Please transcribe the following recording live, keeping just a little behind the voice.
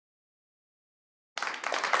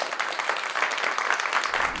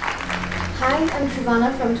Hi, I'm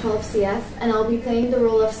Shravana from 12CF, and I'll be playing the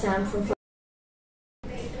role of Sam from.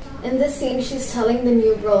 In this scene, she's telling the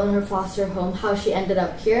new girl in her foster home how she ended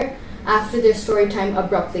up here after their story time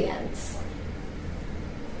abruptly ends.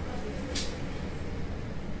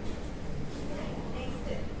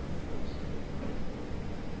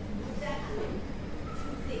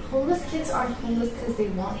 Homeless kids aren't homeless because they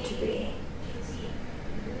want to be.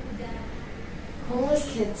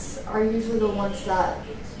 Homeless kids are usually the ones that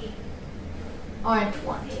aren't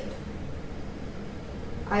wanted.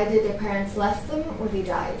 Either their parents left them or they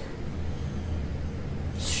died.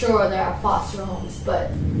 Sure, there are foster homes, but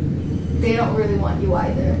they don't really want you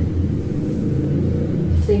either.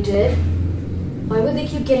 If they did, why would they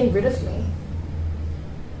keep getting rid of me?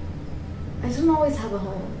 I didn't always have a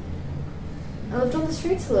home. I lived on the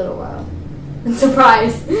streets a little while. And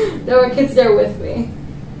surprise, there were kids there with me.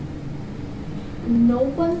 No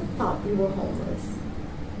one thought we were homeless.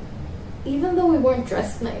 Even though we weren't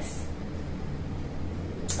dressed nice.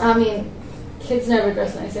 I mean, kids never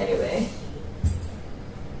dress nice anyway.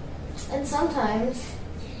 And sometimes,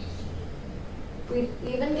 we'd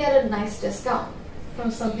even get a nice discount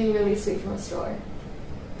from something really sweet from a store.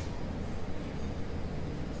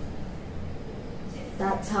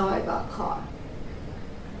 That's how I got caught.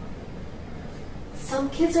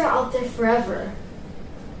 Some kids are out there forever.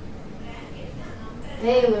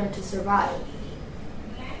 They learn to survive.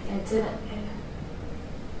 I didn't.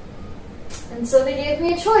 And so they gave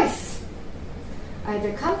me a choice.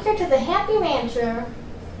 Either come here to the Happy Rancher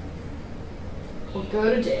or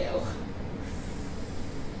go to jail.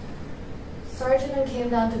 Sergeant came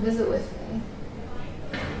down to visit with me.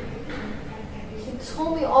 He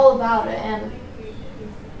told me all about it, and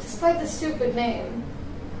despite the stupid name,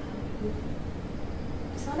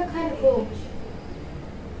 it sounded kind of cool.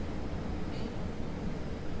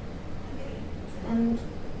 And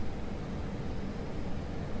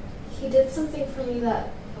he did something for me that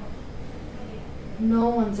no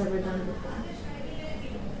one's ever done before.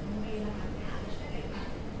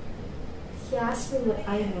 He asked me what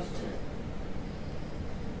I wanted.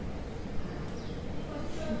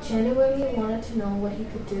 He genuinely wanted to know what he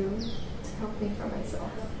could do to help me for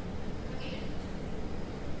myself.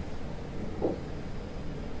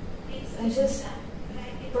 I just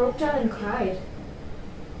broke down and cried.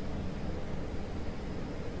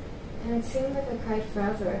 And it seemed like I cried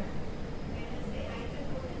forever.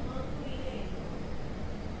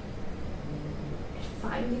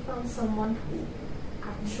 I finally found someone who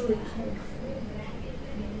actually cared for me.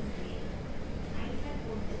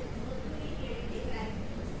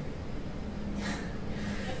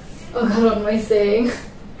 Oh god, what am I saying?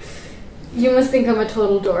 You must think I'm a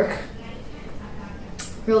total dork.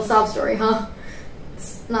 Real sob story, huh?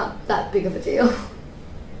 It's not that big of a deal.